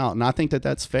something out. And I think that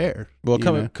that's fair. Well,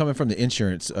 coming from the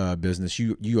insurance business,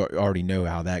 you already know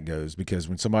how that goes, because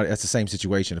when that's the same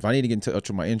situation. If I need to get in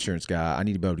touch with my insurance guy, I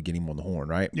need to be able to get him on the horn,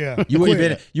 right? Yeah. You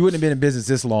wouldn't have been in business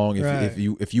this long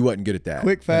if you wasn't good at that.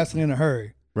 Quick, fast, and in a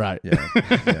hurry. Right. Yeah.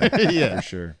 Yeah. For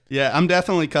sure. Yeah, I'm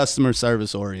definitely customer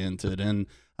service oriented. And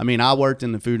I mean, I worked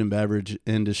in the food and beverage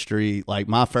industry. Like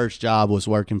my first job was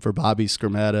working for Bobby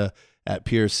Skrmeta at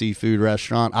Pier Seafood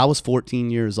Restaurant. I was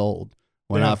 14 years old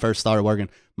when I first started working.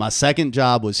 My second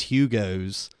job was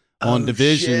Hugo's on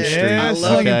Division Street. Yeah,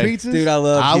 slinging pizzas. Dude, I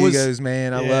love Hugo's,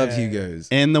 man. I love Yeah. Hugo's.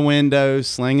 In the window,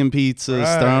 slinging pizzas,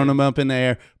 Right. throwing them up in the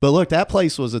air. But look, that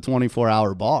place was a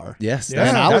 24-hour bar. Yes,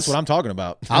 Yeah. that's what I'm talking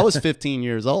about. I was 15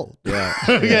 years old. Yeah.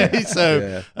 Okay,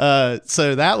 so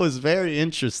that was very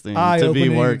interesting to be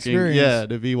Eye-opening working. experience. Yeah,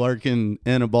 to be working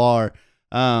in a bar.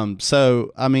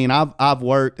 So I mean, I've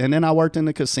worked, and then I worked in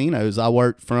the casinos. I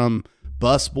worked from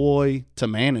busboy to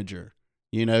manager.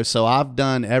 So I've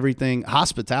done everything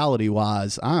hospitality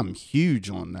wise. I'm huge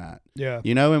on that. Yeah.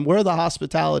 And we're the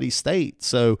hospitality state,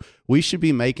 so we should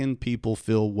be making people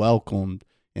feel welcomed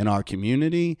in our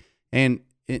community, and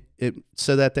it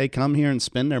so that they come here and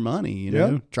spend their money.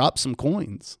 Drop some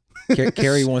coins.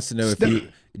 Carrie wants to know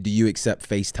do you accept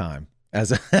FaceTime?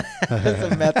 as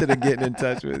a method of getting in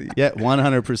touch with you. Yeah,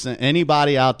 100%.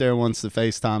 Anybody out there wants to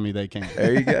FaceTime me, they can.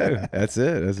 There you go. That's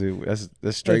it. That's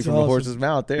straight That's from awesome. the horse's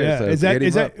mouth there. Yeah. So Is hit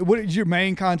him that up. what is your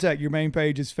main contact? Your main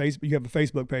page is Facebook. You have a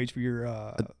Facebook page for your.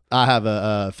 I have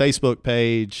a Facebook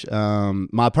page.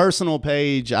 My personal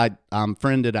page, I'm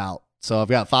friended out. So I've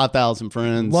got 5,000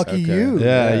 friends. Lucky you.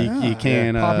 Yeah, you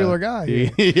can. Popular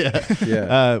guy. Yeah.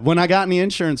 Yeah. When I got in the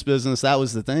insurance business, that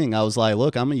was the thing. I was like,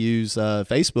 look, I'm going to use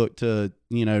Facebook to,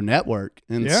 network.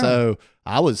 And Yeah. so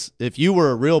if you were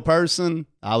a real person,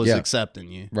 I was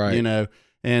accepting you. Right.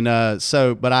 And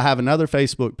but I have another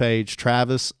Facebook page,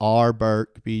 Travis R.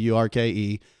 Burke,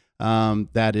 Burke.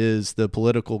 That is the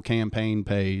political campaign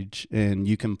page, and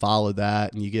you can follow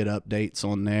that, and you get updates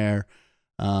on there.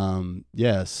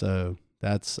 So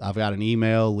I've got an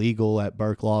email,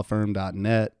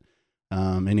 legal@burkelawfirm.net.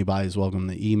 Anybody's welcome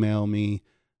to email me.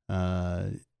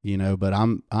 But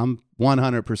I'm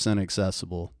 100%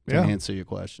 accessible to answer your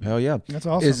question. Hell yeah. That's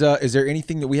awesome. Is there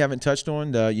anything that we haven't touched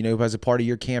on, as a part of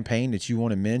your campaign that you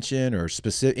want to mention, or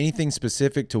anything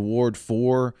specific to Ward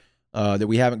 4 that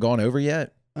we haven't gone over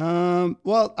yet?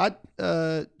 Well, I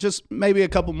just maybe a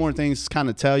couple more things to kind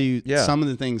of tell you some of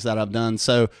the things that I've done.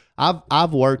 So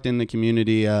I've worked in the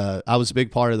community. I was a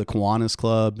big part of the Kiwanis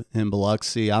Club in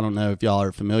Biloxi. I don't know if y'all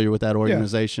are familiar with that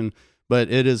organization,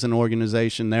 but it is an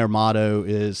organization. Their motto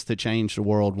is to change the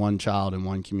world one child and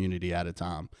one community at a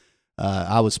time.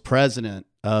 I was president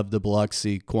of the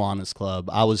Biloxi Kiwanis Club.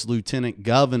 I was lieutenant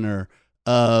governor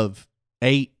of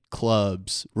 8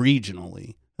 clubs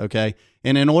regionally. Okay.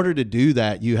 And in order to do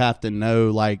that, you have to know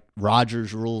like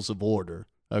Rogers Rules of Order.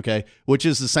 Okay. Which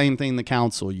is the same thing the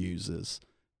council uses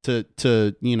to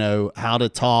how to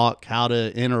talk, how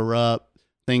to interrupt,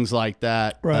 things like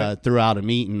that throughout a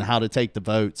meeting, how to take the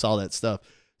votes, all that stuff.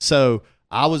 So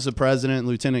I was the president and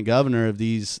lieutenant governor of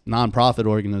these nonprofit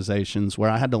organizations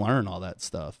where I had to learn all that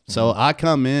stuff. Mm-hmm. So I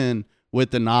come in with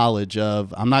the knowledge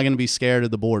of I'm not going to be scared of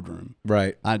the boardroom.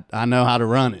 Right. I know how to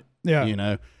run it.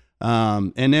 Yeah.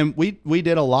 And then we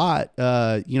did a lot.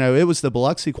 It was the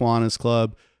Biloxi Kiwanis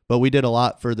Club, but we did a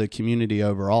lot for the community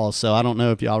overall. So I don't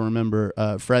know if y'all remember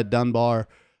Fred Dunbar,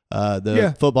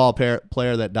 the football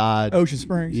player that died. Ocean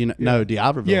Springs. No,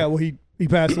 D'Iberville. Yeah, well, he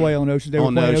passed away on Ocean. They were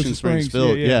on playing Ocean Springs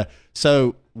field. Yeah.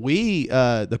 So we,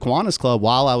 the Kiwanis Club,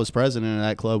 while I was president of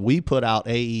that club, we put out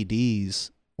AEDs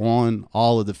on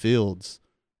all of the fields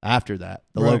after that,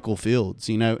 the local fields,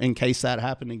 in case that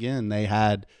happened again. They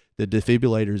had the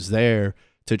defibrillators there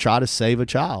to try to save a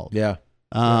child. Yeah.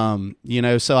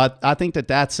 So I think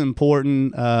that's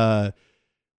important. I've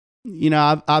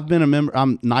been a member.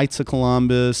 I'm Knights of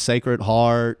Columbus, Sacred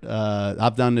Heart.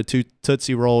 I've done the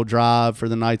Tootsie Roll Drive for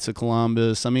the Knights of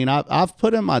Columbus. I mean, I've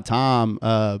put in my time.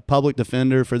 Public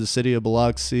defender for the city of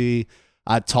Biloxi.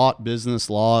 I taught business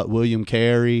law at William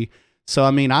Carey. So,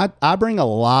 I mean, I bring a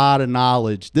lot of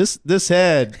knowledge. This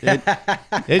head,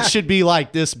 it should be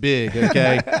like this big,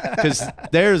 okay? Because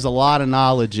there's a lot of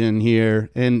knowledge in here.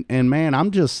 And man,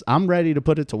 I'm ready to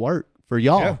put it to work for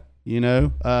y'all,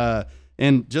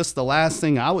 And just the last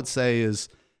thing I would say is,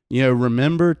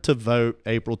 remember to vote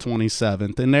April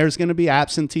 27th. And there's going to be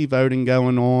absentee voting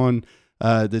going on.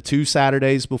 The 2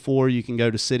 Saturdays before, you can go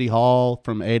to City Hall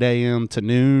from 8 a.m. to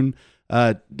noon.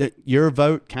 Your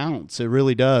vote counts. It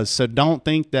really does. So don't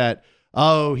think that,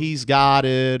 he's got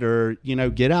it, or,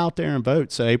 get out there and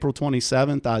vote. So April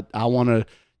 27th, I want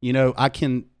to, I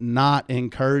can not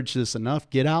encourage this enough.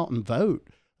 Get out and vote.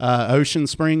 Ocean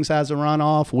Springs has a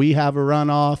runoff. We have a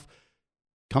runoff.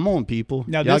 Come on, people.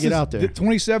 Now, y'all get out there. The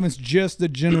 27th is just the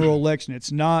general election.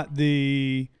 It's not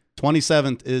the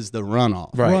 27th is the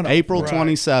runoff. Right. April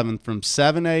 27th from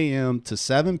 7 a.m. to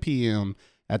 7 p.m.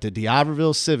 at the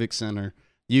D'Iberville Civic Center.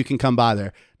 You can come by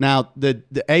there. Now, the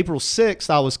April 6th,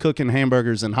 I was cooking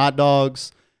hamburgers and hot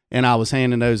dogs, and I was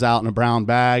handing those out in a brown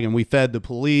bag, and we fed the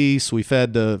police, we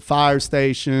fed the fire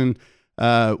station,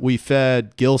 we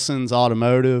fed Gilson's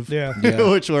Automotive,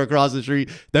 which were across the street.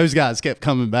 Those guys kept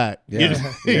coming back. I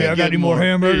got any more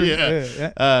hamburgers?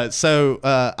 So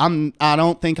I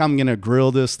don't think I'm gonna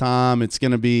grill this time. It's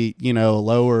gonna be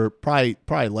lower, probably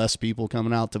less people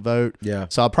coming out to vote. Yeah.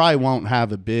 So I probably won't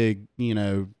have a big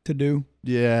to do.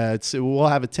 Yeah, we'll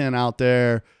have a tent out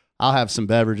there. I'll have some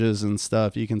beverages and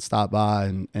stuff. You can stop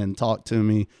by and talk to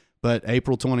me. But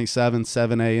April 27th,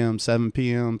 7 a.m., 7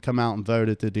 p.m., come out and vote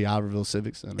at the D'Iberville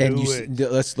Civic Center. And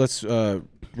let's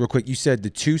real quick. You said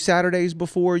the 2 Saturdays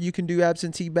before you can do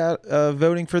absentee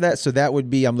voting for that. So that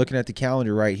would be, I'm looking at the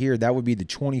calendar right here. That would be the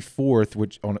 24th,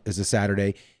 which is a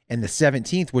Saturday, and the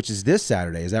 17th, which is this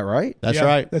Saturday. Is that right? That's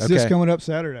right. That's this coming up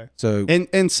Saturday. So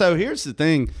and so here's the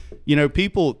thing,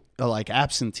 people. like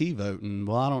absentee voting.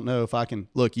 Well, I don't know if I can.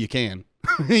 Look, you can.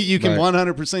 You can Right.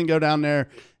 100% go down there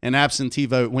and absentee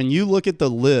vote. When you look at the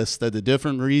list of the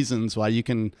different reasons why you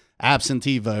can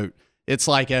absentee vote, it's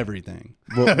like everything.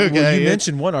 Well, well, Okay, you it-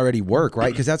 mentioned one already, work,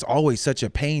 right? Because that's always such a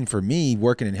pain for me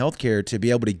working in healthcare to be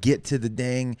able to get to the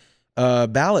dang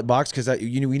ballot box because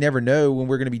we never know when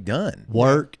we're going to be done.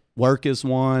 Work is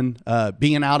one.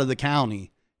 Being out of the county.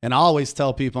 And I always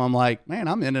tell people, I'm like, man,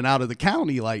 I'm in and out of the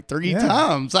county like 3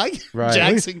 times. Like Right.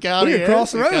 Jackson County. We could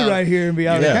cross the road Harrison right here and be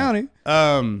out of the Yeah. county.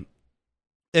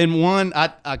 And one,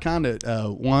 I kind of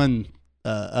one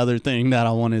other thing that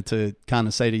I wanted to kind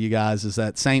of say to you guys is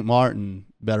that St. Martin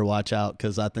better watch out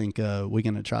because I think we're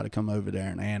gonna try to come over there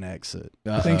and annex it.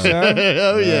 I think so.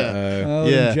 Oh yeah. Oh,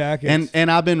 Yeah, them jackets.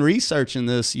 and I've been researching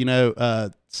this. You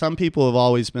know, some people have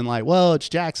always been like, "Well, it's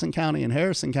Jackson County and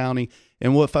Harrison County,"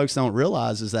 and what folks don't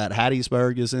realize is that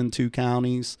Hattiesburg is in 2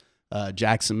 counties.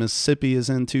 Jackson, Mississippi is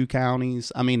in 2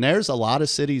 counties. I mean, there's a lot of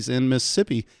cities in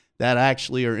Mississippi that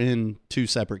actually are in 2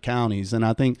 separate counties, and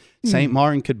I think St.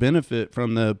 Martin could benefit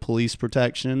from the police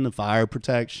protection, the fire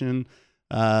protection.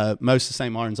 Most of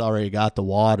St. Martin's already got the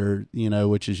water, you know,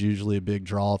 which is usually a big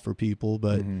draw for people.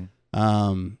 But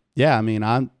yeah, I mean,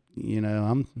 I'm.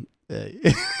 It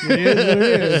is what it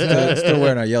is. Still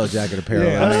wearing our yellow jacket apparel.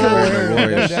 Yeah, I'm still wearing the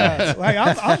Warriors.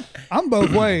 Like, I'm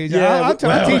both ways. Yeah, I'm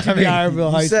teaching I mean, D'Iberville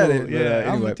you High said School. it, but, Yeah,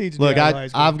 I'm anyway. teaching Look, D'Iberville High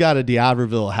School. I've got a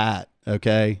D'Iberville hat,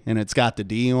 okay, and it's got the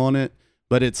D on it,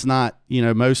 but it's not. You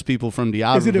know, most people from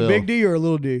D'Iberville. Is it a big D or a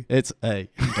little D? It's a. Hey,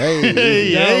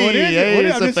 Hey, what is it? hey, What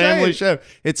is- it's I'm a just family saying. show.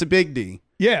 It's a big D.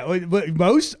 Yeah, but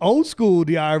most old school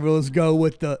D'Ibervilles go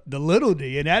with the little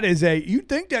D, and that is you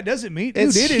think that doesn't mean, dude,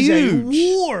 It's it is huge.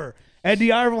 a war at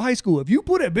D'Iberville High School. If you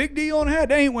put a big D on a hat,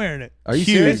 they ain't wearing it. Are you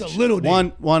Huge. serious? It's a little D.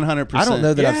 100%. I don't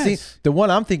know that I've seen Yes. the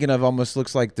one I'm thinking of. Almost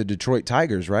looks like the Detroit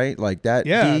Tigers, right? Like that.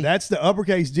 Yeah, D? that's the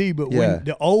uppercase D, but Yeah. when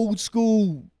the old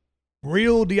school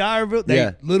real D'Iberville, they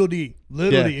Yeah. little D.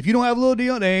 Yeah. D. If you don't have little D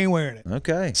on, they ain't wearing it.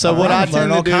 Okay. So All what I I'm learning tend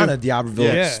to all do- kind of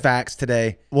D'Iberville Yeah. facts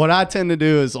today. What I tend to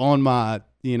do is on my,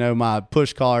 you know, my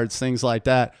push cards, things like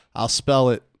that, I'll spell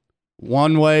it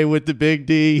one way with the big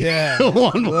D, Yeah.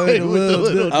 one way The with the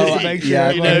little D. Oh, make yeah,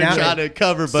 sure You and know, now- try to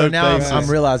cover both So now bases. I'm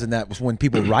realizing that when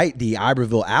people write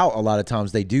D'Iberville out, a lot of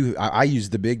times they do. I use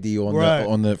the big D on Right.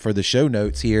 the for the show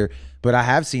notes here, but I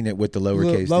have seen it with the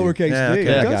lowercase lowercase D. Yeah, D. okay,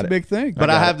 I That's got a it. big thing.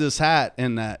 But I I got have this hat,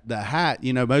 and the hat,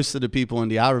 you know, most of the people in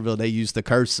D'Iberville, they use the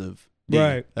cursive D,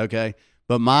 Right. okay?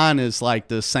 But mine is like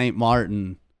the St.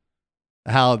 Martin,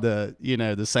 how the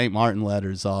St. Martin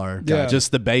letters are. Yeah.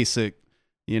 Just the basic,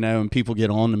 you know, and people get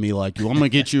on to me like, I'm going to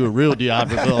get you a real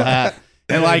D'Iberville hat.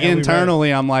 And like Yeah, we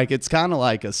internally, I'm like, it's kind of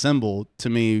like a symbol to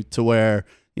me to where,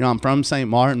 you know, I'm from St.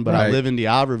 Martin, but I Right. live in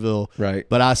D'Iberville. Right.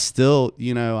 But I still,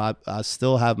 you know, I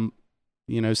still have,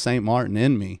 you know, St. Martin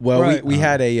in me. Well, Right. we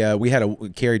had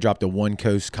Carrie dropped a one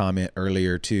coast comment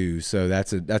earlier too, so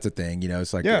that's a thing. You know,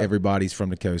 it's like Yeah. everybody's from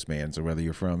the coast, man. So whether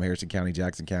you're from Harrison County,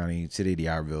 Jackson County, City of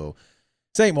D'Iberville,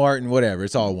 St. Martin, whatever,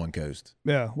 it's all one coast.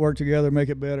 Yeah, work together, make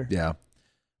it better. Yeah.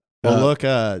 Well, look,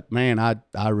 man,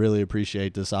 I really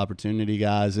appreciate this opportunity,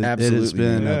 guys. It has Absolutely,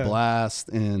 been man. a blast,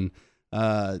 and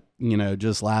you know,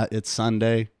 it's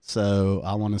Sunday, so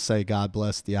I want to say God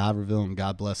bless D'Iberville and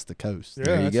God bless the coast. Yeah,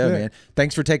 There you that's go, it. man.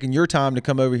 Thanks for taking your time to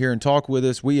come over here and talk with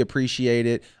us. We appreciate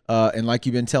it. And like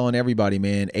you've been telling everybody,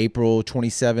 man, April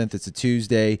 27th, it's a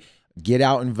Tuesday. Get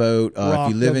out and vote. Rock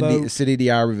If you live the in the vote. city of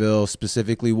D'Iberville,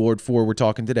 specifically Ward 4, we're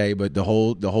talking today, but the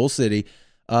whole city.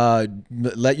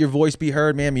 Let your voice be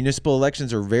heard, man. Municipal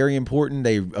elections are very important.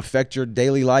 They affect your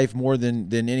daily life more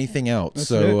than anything else. That's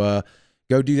So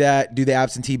go do that. Do the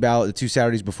absentee ballot the 2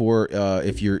 Saturdays before.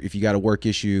 If you got a work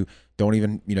issue, don't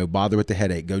even bother with the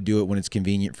headache. Go do it when it's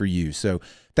convenient for you. So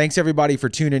thanks everybody for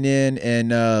tuning in and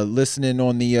listening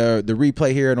on the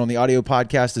replay here and on the audio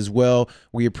podcast as well.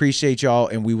 We appreciate y'all,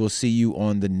 and we will see you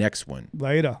on the next one.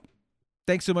 Later.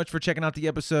 Thanks so much for checking out the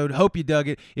episode. Hope you dug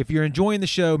it. If you're enjoying the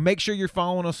show, make sure you're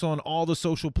following us on all the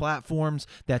social platforms.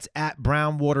 That's at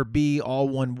BrownwaterB, all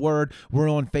one word. We're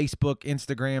on Facebook,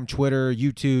 Instagram, Twitter,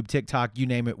 YouTube, TikTok, you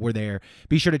name it, we're there.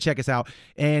 Be sure to check us out.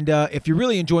 And if you're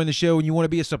really enjoying the show and you want to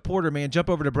be a supporter, man, jump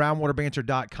over to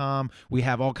brownwaterbanter.com. We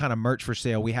have all kind of merch for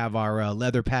sale. We have our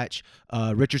leather patch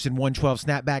Richardson 112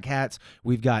 snapback hats.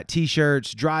 We've got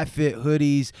t-shirts, dry fit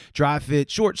hoodies, dry fit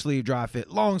short sleeve, dry fit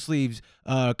long sleeves,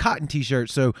 cotton t-shirts.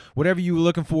 So whatever you were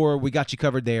looking for, we got you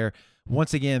covered there.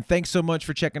 Once again, thanks so much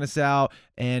for checking us out,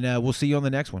 and we'll see you on the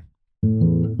next one.